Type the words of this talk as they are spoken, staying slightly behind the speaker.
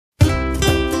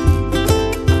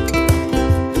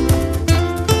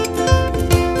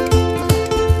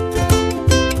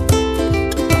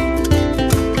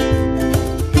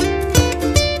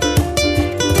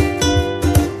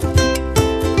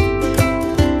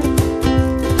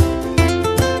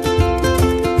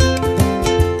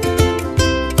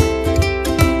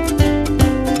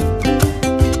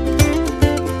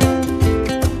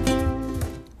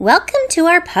to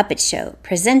our puppet show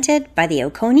presented by the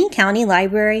Oconee County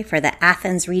Library for the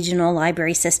Athens Regional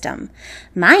Library System.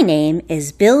 My name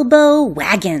is Bilbo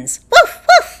Wagons. Woof,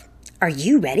 woof! Are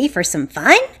you ready for some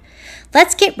fun?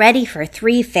 Let's get ready for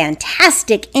 3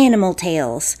 fantastic animal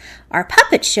tales. Our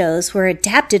puppet shows were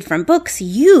adapted from books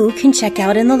you can check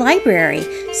out in the library,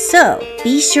 so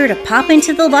be sure to pop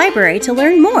into the library to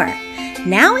learn more.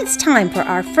 Now it's time for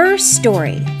our first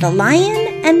story, The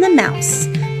Lion and the Mouse,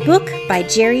 book by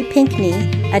Jerry Pinkney,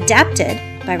 adapted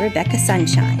by Rebecca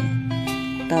Sunshine.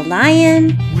 The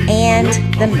Lion and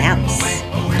the Mouse.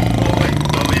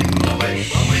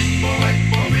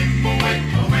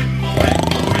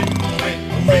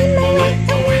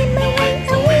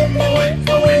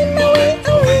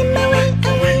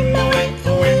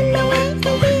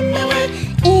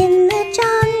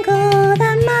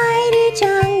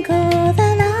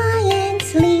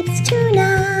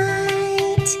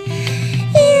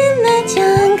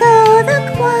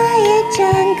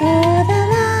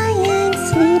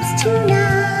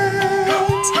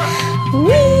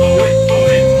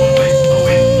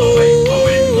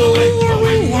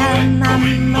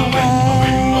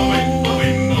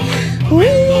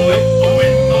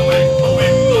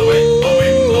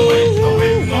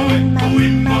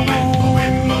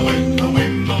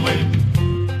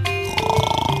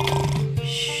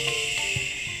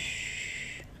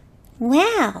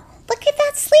 Wow, look at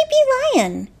that sleepy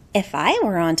lion. If I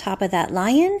were on top of that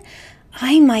lion,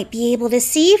 I might be able to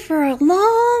see for a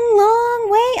long, long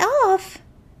way off.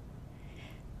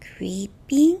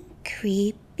 Creeping,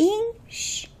 creeping,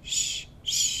 shh, shh,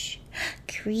 shh.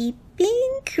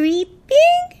 Creeping,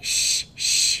 creeping, shh,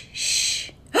 shh,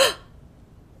 shh.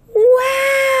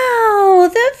 Wow,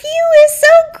 the view is so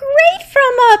great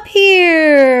from up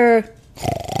here.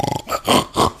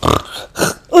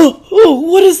 Oh,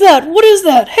 what is that? What is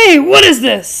that? Hey, what is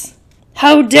this?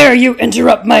 How dare you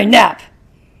interrupt my nap?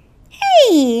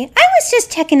 Hey, I was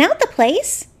just checking out the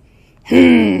place.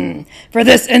 For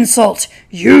this insult,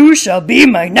 you shall be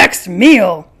my next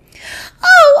meal.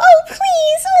 Oh,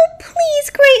 please,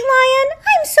 Great Lion.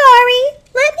 I'm sorry.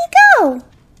 Let me go.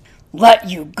 Let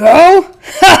you go?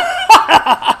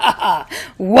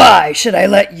 Why should I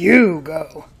let you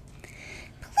go?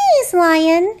 Please,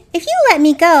 Lion, if you let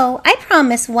me go, I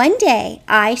promise one day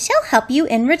I shall help you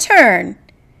in return.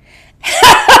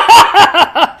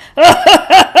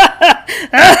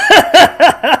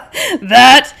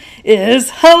 That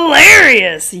is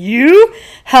hilarious. You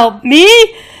help me?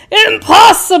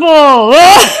 Impossible!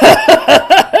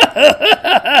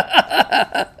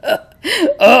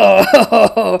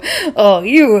 Oh,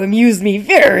 you amuse me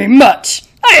very much.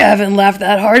 I haven't laughed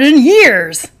that hard in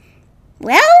years.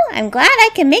 Well, I'm glad I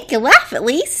can make you laugh at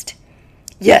least.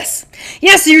 Yes,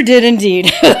 you did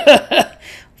indeed.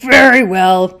 Very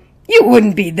well. You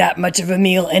wouldn't be that much of a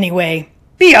meal anyway.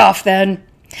 Be off then.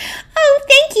 Oh,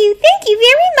 thank you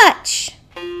very much.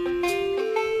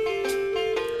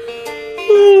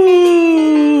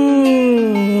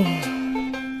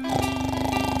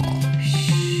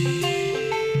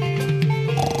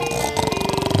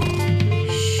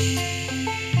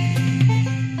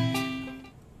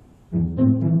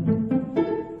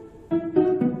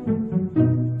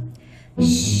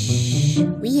 Shh,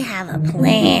 we have a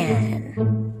plan.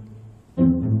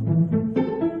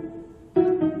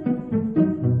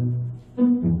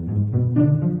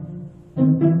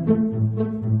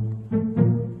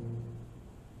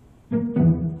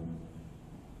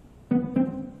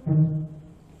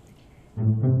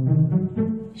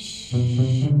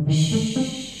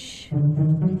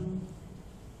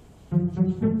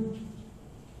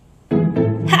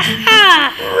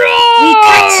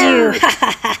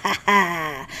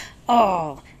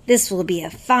 Oh, this will be a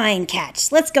fine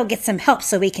catch. Let's go get some help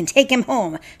so we can take him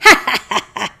home.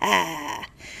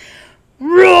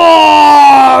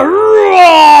 Roar!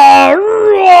 Roar!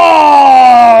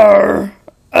 Roar!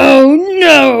 Oh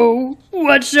no!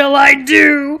 What shall I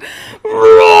do? Roar!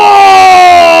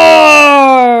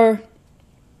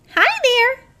 Hi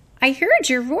there. I heard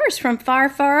your roars from far,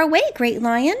 far away, Great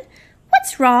Lion.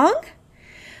 What's wrong?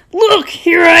 Look,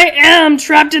 here I am,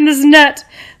 trapped in this net.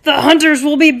 The hunters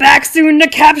will be back soon to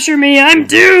capture me. I'm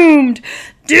doomed.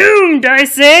 Doomed, I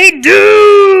say.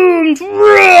 Doomed.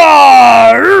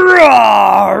 Roar!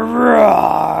 Roar!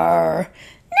 Roar!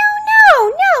 No,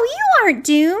 you aren't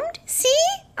doomed. See?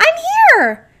 I'm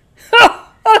here.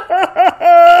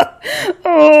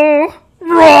 Oh,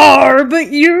 roar,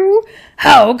 but you?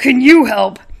 How can you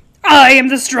help? I am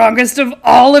the strongest of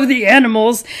all of the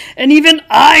animals, and even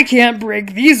I can't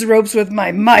break these ropes with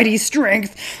my mighty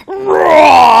strength. Roar!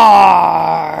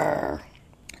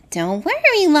 Don't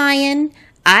worry, Lion.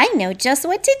 I know just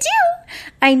what to do.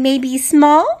 I may be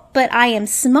small, but I am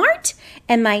smart,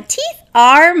 and my teeth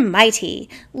are mighty.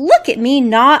 Look at me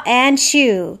gnaw and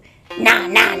chew. Gnaw,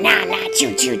 gnaw, gnaw, gnaw,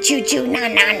 chew, chew, chew, chew, gnaw,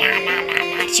 gnaw, gnaw, gnaw, gnaw,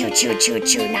 gnaw, chew, chew, chew,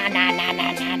 chew, gnaw, gnaw, gnaw,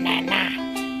 gnaw, gnaw, gnaw, gnaw.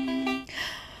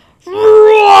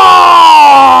 Roar!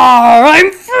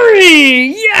 I'm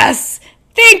free! Yes!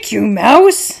 Thank you,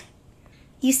 Mouse.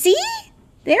 You see?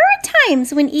 There are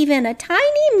times when even a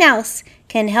tiny mouse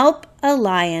can help a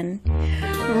lion.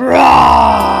 Roar!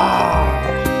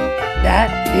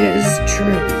 That is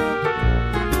true.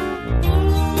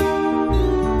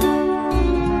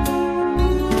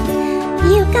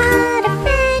 You got a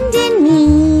friend in me.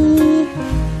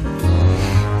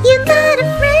 You got a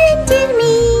friend in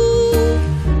me.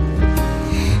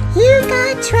 You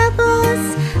got troubles,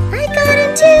 I got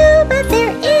them too, but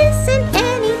there isn't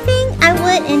anything I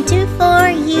wouldn't do for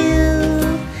you.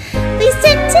 We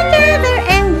stick together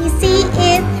and we see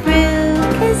it through,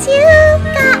 'cause you've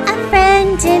got a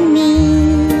friend in me.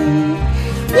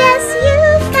 Yes,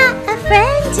 you've got a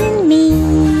friend in me.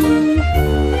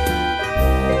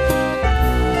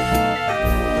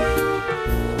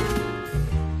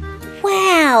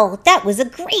 Wow, that was a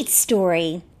great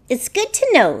story. It's good to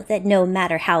know that no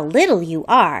matter how little you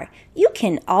are, you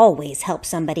can always help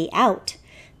somebody out.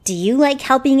 Do you like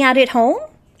helping out at home?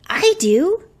 I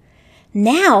do.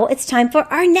 Now it's time for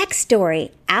our next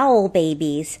story, Owl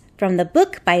Babies, from the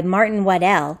book by Martin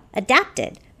Waddell,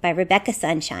 adapted by Rebecca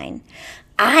Sunshine.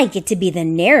 I get to be the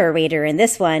narrator in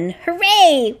this one.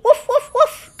 Hooray! Woof, woof,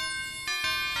 woof!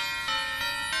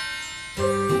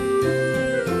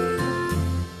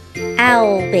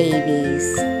 Owl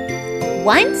Babies.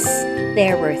 Once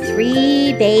there were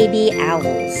 3 baby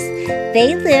owls.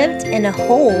 They lived in a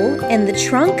hole in the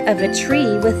trunk of a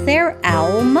tree with their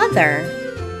owl mother.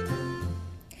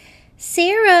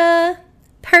 Sarah,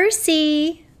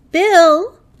 Percy,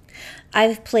 Bill,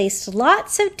 I've placed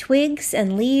lots of twigs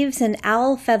and leaves and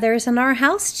owl feathers in our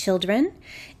house, children.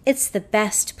 It's the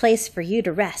best place for you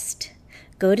to rest.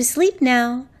 Go to sleep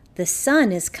now. The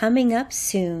sun is coming up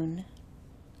soon.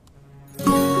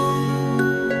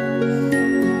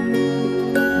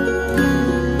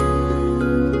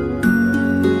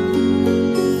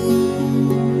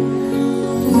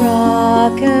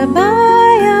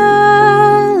 Rock-a-bye,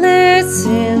 owlets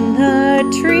in the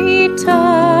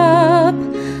treetop.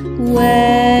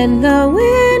 When the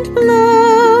wind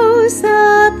blows,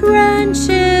 the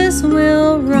branches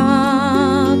will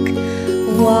rock.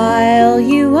 While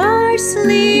you are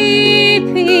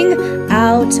sleeping,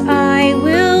 out I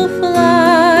will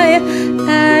fly,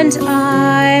 and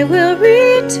I will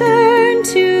return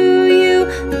to you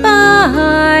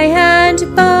by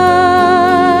and by.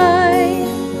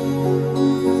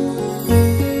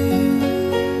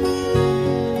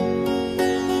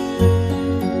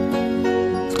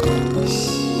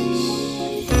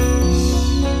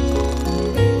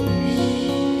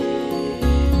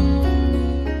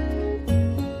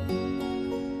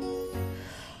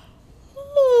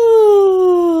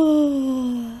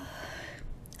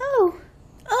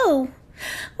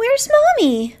 Where's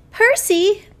Mommy?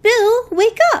 Percy, Bill,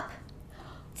 wake up.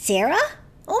 Sarah?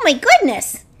 Oh my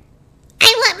goodness.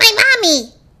 I want my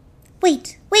mommy.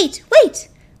 Wait.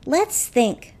 Let's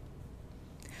think.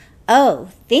 Oh,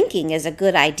 thinking is a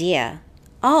good idea.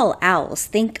 All owls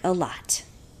think a lot.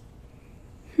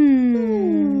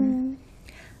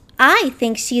 I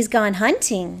think she's gone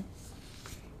hunting.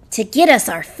 To get us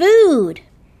our food.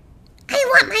 I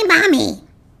want my mommy.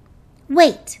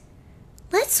 Wait.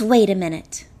 Let's wait a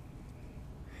minute.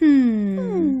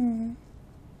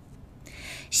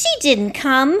 She didn't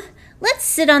come. Let's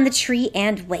sit on the tree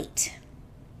and wait.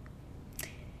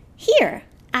 Here,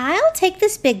 I'll take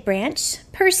this big branch.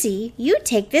 Percy, you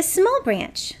take this small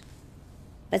branch.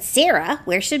 But Sarah,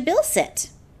 where should Bill sit?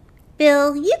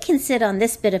 Bill, you can sit on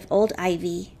this bit of old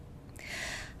ivy.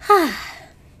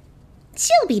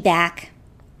 She'll be back.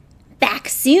 Back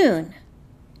soon.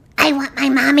 I want my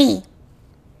mommy.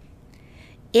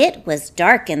 It was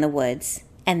dark in the woods,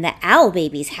 and the owl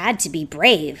babies had to be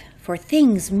brave, for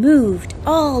things moved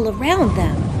all around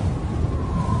them.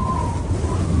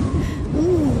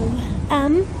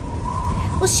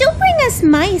 Well, she'll bring us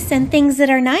mice and things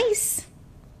that are nice.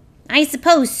 I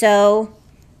suppose so.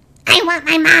 I want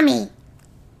my mommy.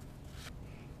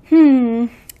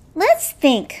 Let's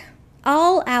think.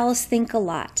 All owls think a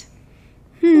lot.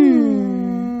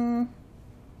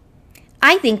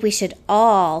 I think we should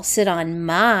all sit on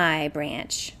my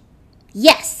branch.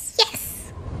 Yes.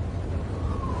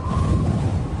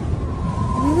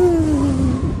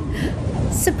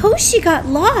 Suppose she got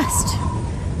lost.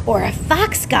 Or a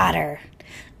fox got her.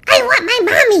 I want my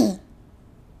mommy.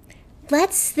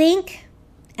 Let's think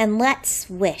and let's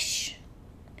wish."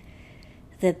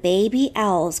 The baby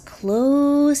owls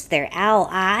closed their owl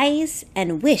eyes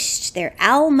and wished their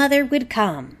owl mother would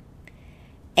come.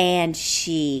 And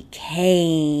she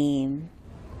came.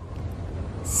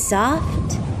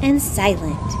 Soft and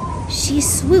silent, she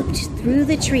swooped through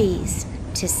the trees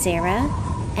to Sarah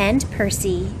and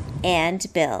Percy and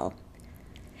Bill.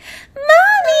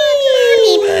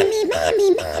 "Mommy! Mommy, mommy,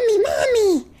 mommy,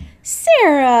 mommy!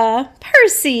 Sarah,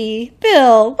 Percy,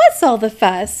 Bill, what's all the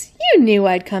fuss? You knew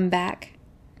I'd come back."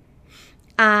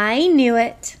 "I knew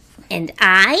it, and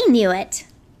I knew it.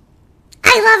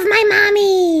 I love my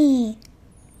mommy."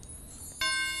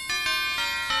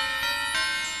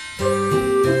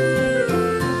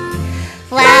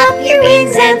 Flap your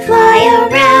wings and fly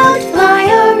around, fly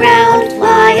around,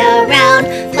 fly around.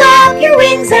 Flap your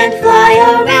wings and fly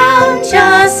around,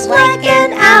 just like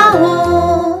an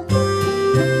owl.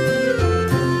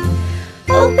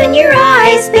 Open your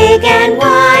eyes big and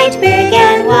wide, big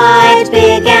and wide,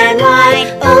 big and wide.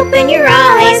 Open your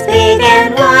eyes big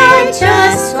and wide,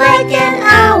 just like an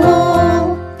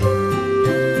owl.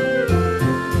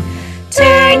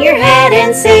 Turn your head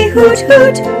and say hoot,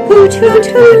 hoot, hoot, hoot,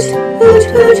 hoot, hoot,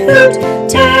 hoot, hoot.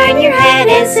 Turn your head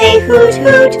and say hoot,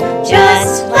 hoot,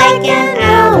 just like an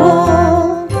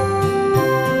owl.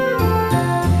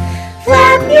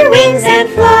 Flap your wings and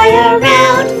fly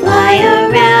around, fly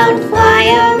around, fly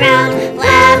around.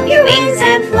 Flap your wings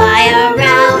and fly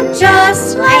around,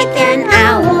 just like an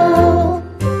owl.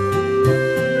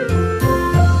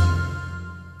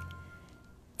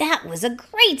 That was a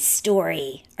great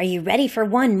story. Are you ready for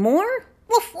one more?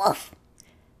 Woof, woof.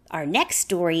 Our next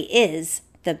story is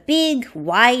The Big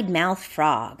Wide-Mouthed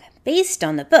Frog, based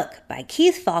on the book by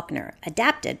Keith Faulkner,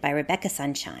 adapted by Rebecca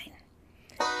Sunshine.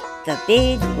 The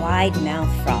Big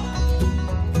Wide-Mouthed Frog.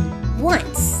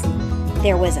 Once,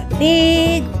 there was a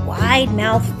big,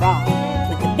 wide-mouthed frog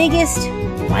with the biggest,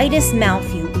 widest mouth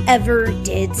you ever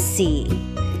did see.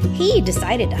 He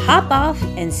decided to hop off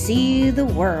and see the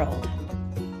world.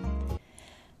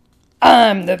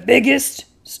 "I'm the biggest,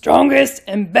 strongest,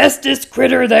 and bestest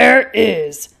critter there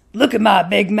is. Look at my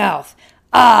big mouth.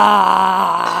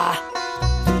 Ah!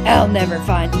 I'll never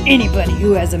find anybody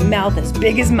who has a mouth as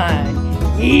big as mine.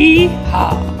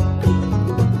 Yee-haw!"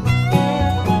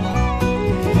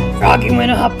 Froggy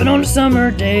went a-hopping on a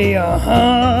summer day,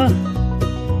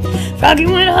 Froggy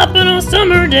went a-hopping on a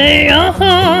summer day,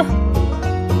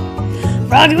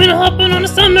 Froggy went a-hopping on a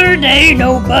summer day,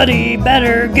 nobody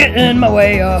better get in my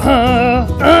way,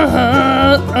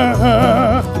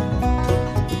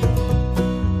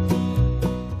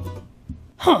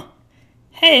 Huh.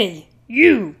 Hey,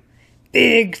 you,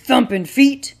 big thumping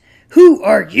feet, who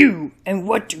are you and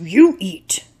what do you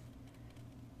eat?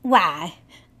 Why,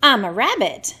 I'm a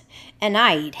rabbit, and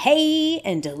I eat hay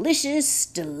and delicious,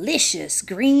 delicious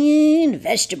green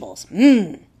vegetables.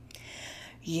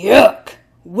 Yuck!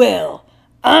 Well,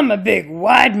 I'm a big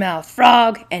wide-mouthed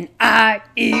frog and I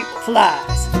eat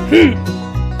flies.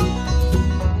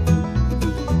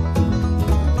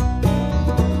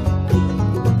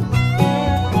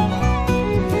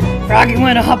 Froggy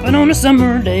went a-hopping on a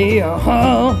summer day,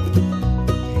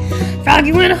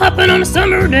 Froggy went a-hopping on a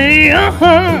summer day,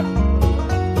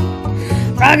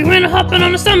 Froggy went a-hopping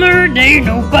on a summer day,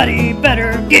 nobody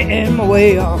better get in my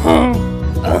way,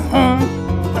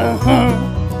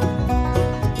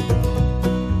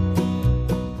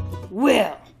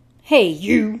 Well, hey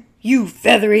you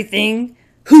feathery thing,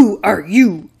 who are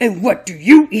you and what do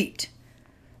you eat?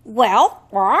 Well,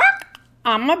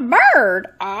 I'm a bird.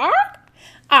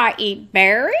 I eat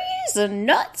berries and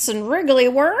nuts and wriggly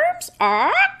worms.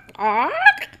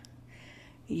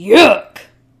 Yuck!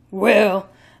 Well,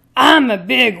 I'm a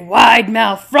big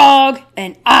wide-mouthed frog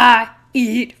and I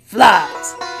eat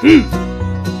flies.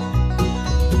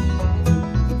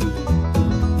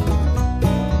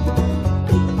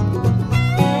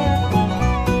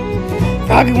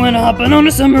 Froggy went a-hopping on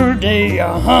a summer day,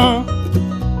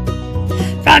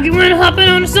 Froggy went a-hopping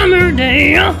on a summer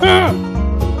day,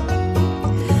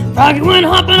 Froggy went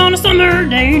a-hopping on a summer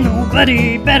day,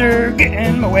 nobody better get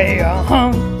in my way,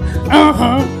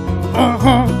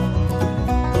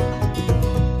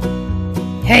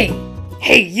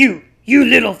 Hey you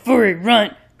little furry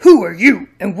runt, who are you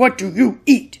and what do you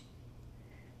eat?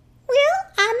 Well,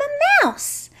 I'm a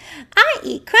mouse. I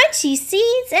eat crunchy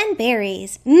seeds and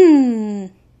berries.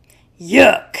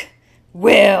 Yuck!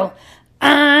 Well,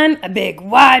 I'm a big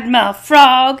wide-mouthed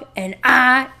frog and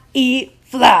I eat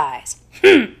flies.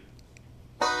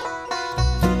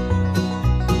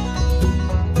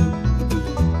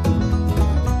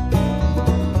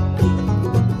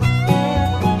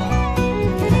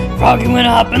 Froggy went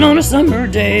hopping on a summer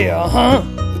day,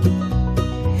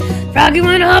 Froggy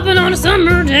went hopping on a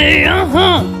summer day,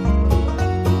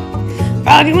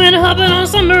 Froggy went hopping on a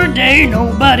summer day,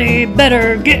 nobody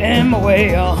better get him away,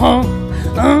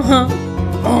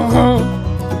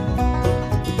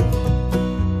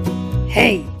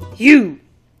 Hey, you,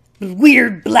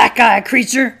 weird black-eyed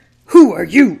creature, who are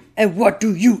you and what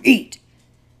do you eat?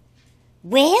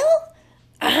 Well,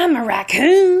 I'm a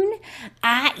raccoon.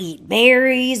 I eat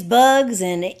berries, bugs,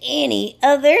 and any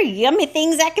other yummy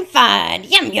things I can find.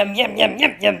 Yum, yum, yum, yum,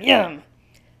 yum, yum, yum.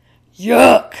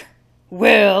 Yuck!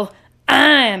 Well,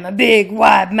 I'm a big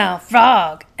wide-mouthed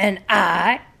frog, and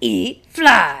I eat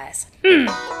flies.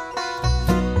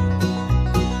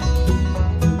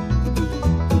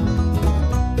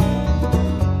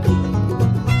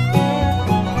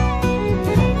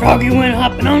 Froggy went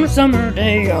hopping on a summer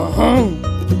day,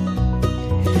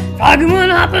 Froggy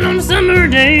went hopping on a summer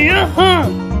day,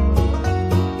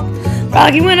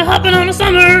 Froggy went hopping on a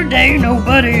summer day,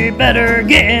 nobody better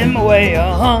get him away,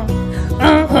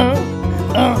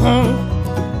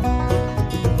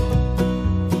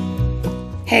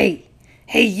 Hey,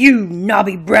 you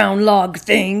knobby brown log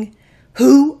thing,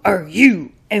 who are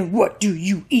you and what do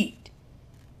you eat?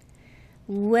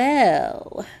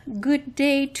 Well, good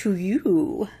day to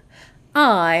you.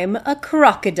 I'm a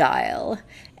crocodile,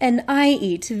 and I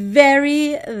eat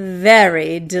very,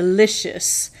 very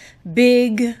delicious,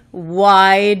 big,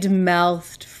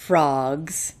 wide-mouthed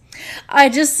frogs. I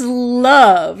just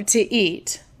love to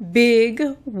eat big,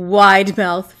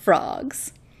 wide-mouthed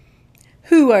frogs.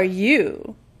 Who are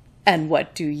you, and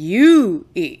what do you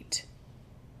eat?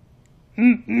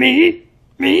 Me?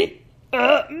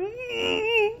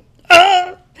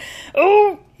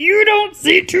 Oh, you don't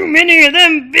see too many of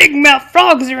them big-mouthed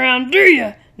frogs around, do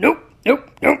you? Nope.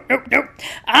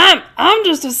 I'm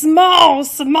just a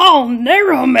small,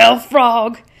 narrow-mouthed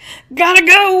frog. Gotta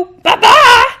go.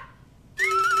 Bye-bye.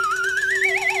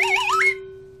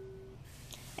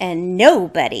 And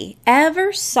nobody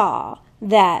ever saw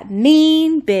that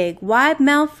mean, big,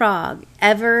 wide-mouthed frog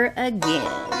ever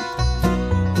again.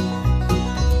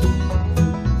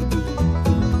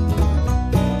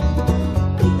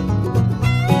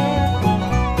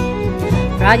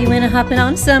 Froggy went hopping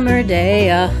on a summer day,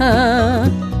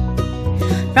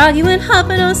 Froggy went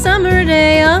hopping on a summer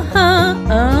day,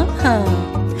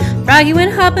 Froggy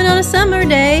went hopping on a summer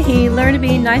day. He learned to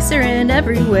be nicer in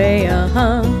every way,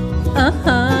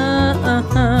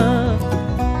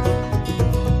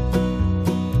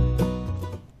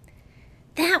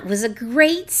 That was a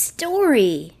great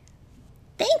story.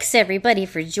 Thanks everybody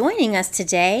for joining us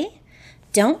today.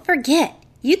 Don't forget,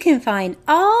 you can find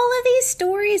all of these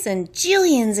stories and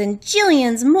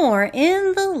jillions more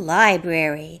in the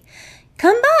library.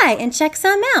 Come by and check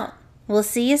some out. We'll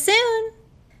see you soon.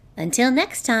 Until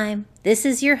next time, this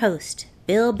is your host,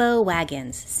 Bilbo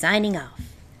Wagons, signing off.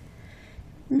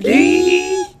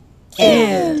 The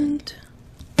end.